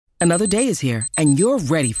Another day is here, and you're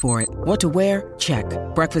ready for it. What to wear? Check.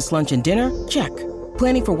 Breakfast, lunch, and dinner? Check.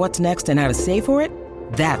 Planning for what's next and how to save for it?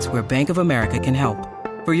 That's where Bank of America can help.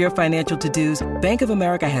 For your financial to-dos, Bank of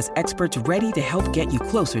America has experts ready to help get you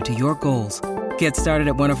closer to your goals. Get started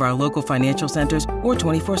at one of our local financial centers or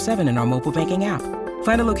 24/7 in our mobile banking app.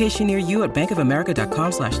 Find a location near you at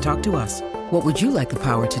bankofamerica.com/talktous. What would you like the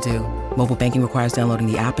power to do? Mobile banking requires downloading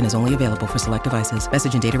the app and is only available for select devices.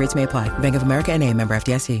 Message and data rates may apply. Bank of America N.A., member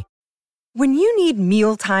FDIC. When you need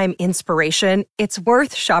mealtime inspiration, it's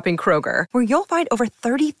worth shopping Kroger, where you'll find over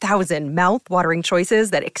 30,000 mouth-watering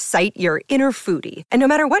choices that excite your inner foodie. And no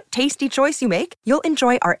matter what tasty choice you make, you'll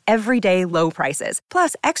enjoy our everyday low prices,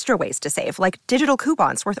 plus extra ways to save, like digital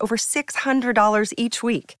coupons worth over $600 each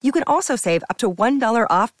week. You can also save up to $1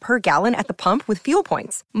 off per gallon at the pump with fuel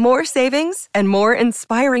points. More savings and more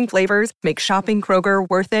inspiring flavors make shopping Kroger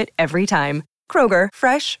worth it every time. Kroger,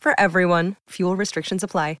 fresh for everyone. Fuel restrictions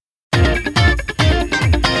apply.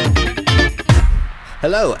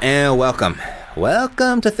 Hello and welcome.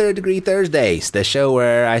 Welcome to Third Degree Thursdays, the show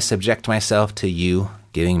where I subject myself to you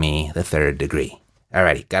giving me the third degree.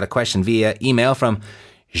 Alrighty, got a question via email from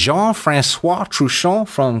Jean-Francois Truchon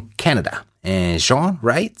from Canada. And Jean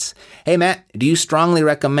writes, "Hey Matt, do you strongly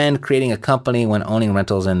recommend creating a company when owning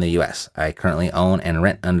rentals in the U.S.? I currently own and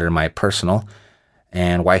rent under my personal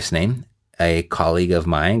and wife's name. A colleague of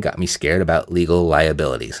mine got me scared about legal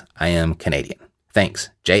liabilities. I am Canadian. Thanks,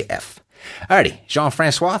 JF." Alrighty,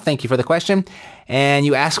 Jean-Francois, thank you for the question. And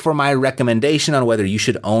you ask for my recommendation on whether you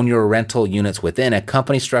should own your rental units within a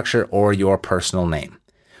company structure or your personal name.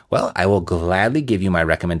 Well, I will gladly give you my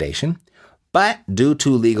recommendation, but due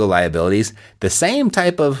to legal liabilities, the same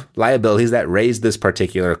type of liabilities that raised this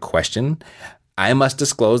particular question, I must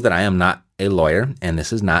disclose that I am not a lawyer and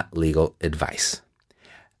this is not legal advice.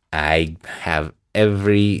 I have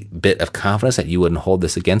every bit of confidence that you wouldn't hold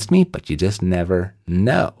this against me, but you just never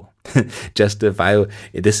know. If I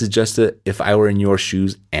were in your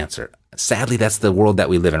shoes answer. Sadly, that's the world that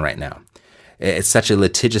we live in right now. It's such a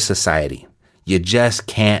litigious society. You just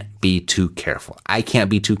can't be too careful. I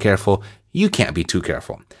can't be too careful. You can't be too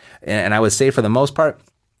careful. And I would say for the most part,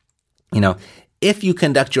 if you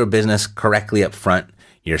conduct your business correctly up front,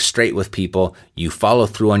 you're straight with people, you follow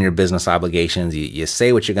through on your business obligations, you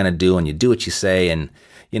say what you're going to do and you do what you say. And,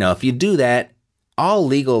 if you do that, all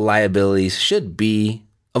legal liabilities should be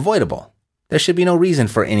avoidable. There should be no reason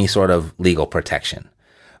for any sort of legal protection.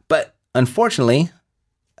 But unfortunately,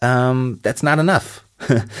 that's not enough.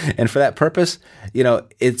 And for that purpose,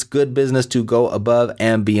 it's good business to go above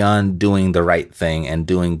and beyond doing the right thing and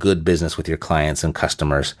doing good business with your clients and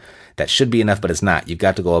customers. That should be enough, but it's not. You've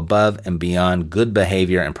got to go above and beyond good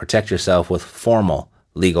behavior and protect yourself with formal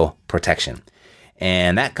legal protection.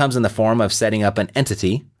 And that comes in the form of setting up an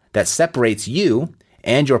entity that separates you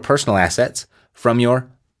and your personal assets from your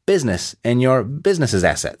business and your business's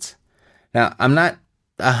assets. Now, I'm not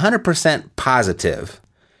 100% positive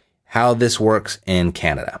how this works in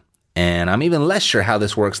Canada. And I'm even less sure how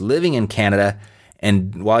this works living in Canada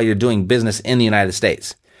and while you're doing business in the United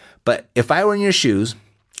States. But if I were in your shoes,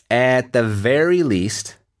 at the very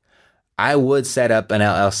least, I would set up an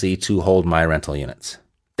LLC to hold my rental units.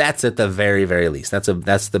 That's at the very, very least. That's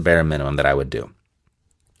the bare minimum that I would do.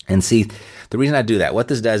 And see, the reason I do that, what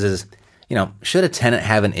this does is, should a tenant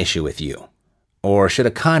have an issue with you? Or should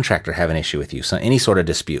a contractor have an issue with you? So any sort of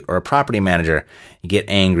dispute, or a property manager get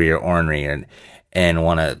angry or ornery and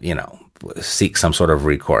want to, seek some sort of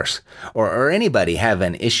recourse, or anybody have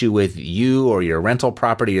an issue with you or your rental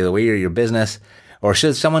property or the way your business, or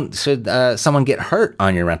should someone get hurt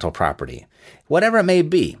on your rental property, whatever it may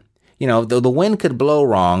be. The wind could blow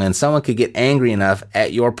wrong and someone could get angry enough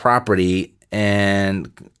at your property and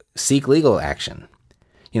seek legal action.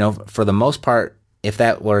 For the most part, if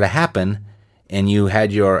that were to happen and you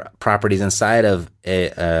had your properties inside of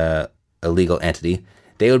a legal entity,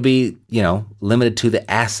 they would be, limited to the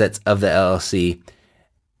assets of the LLC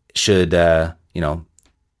should,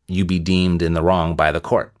 you be deemed in the wrong by the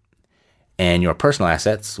court. And your personal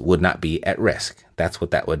assets would not be at risk. That's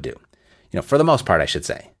what that would do. For the most part, I should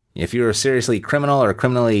say. If you're seriously criminal or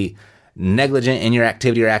criminally negligent in your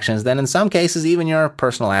activity or actions, then in some cases, even your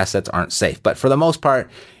personal assets aren't safe. But for the most part,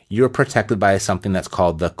 you're protected by something that's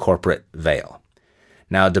called the corporate veil.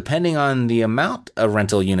 Now, depending on the amount of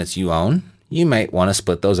rental units you own, you might want to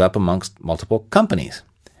split those up amongst multiple companies,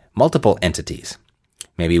 multiple entities.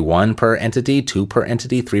 Maybe 1 per entity, 2 per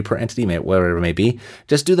entity, 3 per entity, whatever it may be.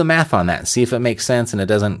 Just do the math on that and see if it makes sense and it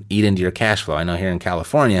doesn't eat into your cash flow. I know here in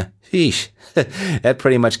California, sheesh, that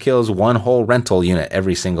pretty much kills 1 whole rental unit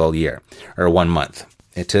every single year or 1 month.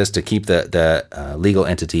 It's just to keep the legal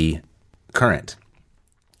entity current.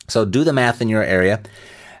 So do the math in your area.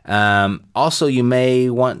 Also, you may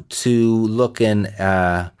want to look in,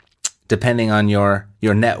 depending on your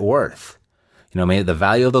net worth. Maybe the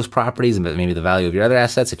value of those properties, maybe the value of your other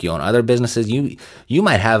assets. If you own other businesses, you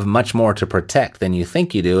might have much more to protect than you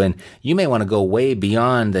think you do. And you may want to go way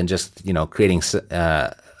beyond than just, creating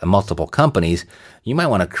multiple companies. You might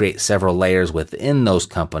want to create several layers within those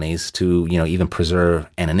companies to, even preserve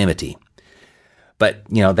anonymity. But,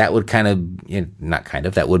 that would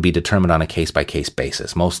that would be determined on a case-by-case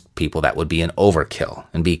basis. Most people, that would be an overkill.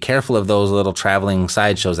 And be careful of those little traveling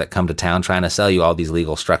sideshows that come to town trying to sell you all these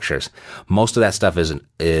legal structures. Most of that stuff is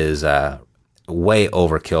way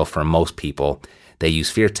overkill for most people. They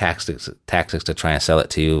use fear tactics to try and sell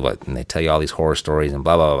it to you, and they tell you all these horror stories and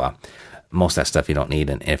blah, blah, blah, blah. Most of that stuff you don't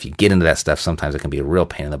need. And if you get into that stuff, sometimes it can be a real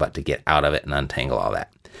pain in the butt to get out of it and untangle all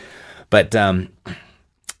that. But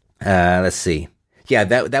let's see. Yeah,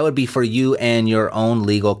 that would be for you and your own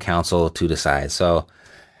legal counsel to decide. So,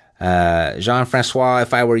 Jean-Francois,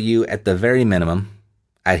 if I were you, at the very minimum,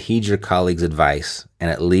 I'd heed your colleague's advice and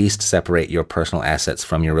at least separate your personal assets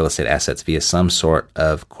from your real estate assets via some sort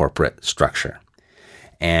of corporate structure.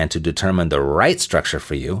 And to determine the right structure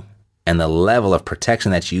for you and the level of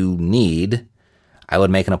protection that you need, I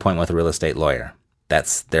would make an appointment with a real estate lawyer.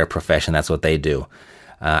 That's their profession. That's what they do.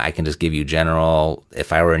 I can just give you general,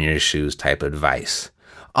 if I were in your shoes, type advice.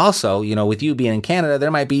 Also, with you being in Canada,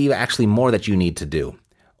 there might be actually more that you need to do,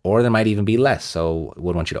 or there might even be less. So I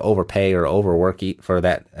wouldn't want you to overpay or overwork for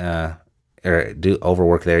that, or do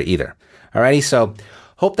overwork there either. Alrighty, so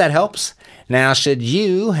hope that helps. Now, should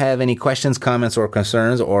you have any questions, comments, or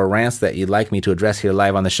concerns or rants that you'd like me to address here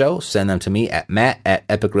live on the show, send them to me at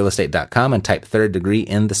matt@epicrealestate.com and type 3rd degree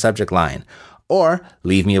in the subject line. Or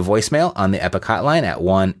leave me a voicemail on the Epic Hotline at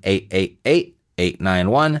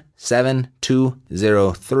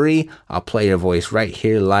 1-888-891-7203. I'll play your voice right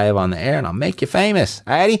here live on the air, and I'll make you famous.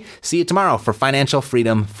 Alrighty? See you tomorrow for Financial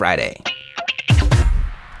Freedom Friday.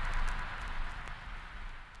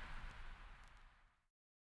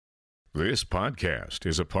 This podcast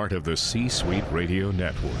is a part of the C-Suite Radio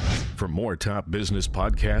Network. For more top business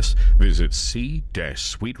podcasts, visit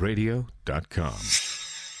c-suiteradio.com.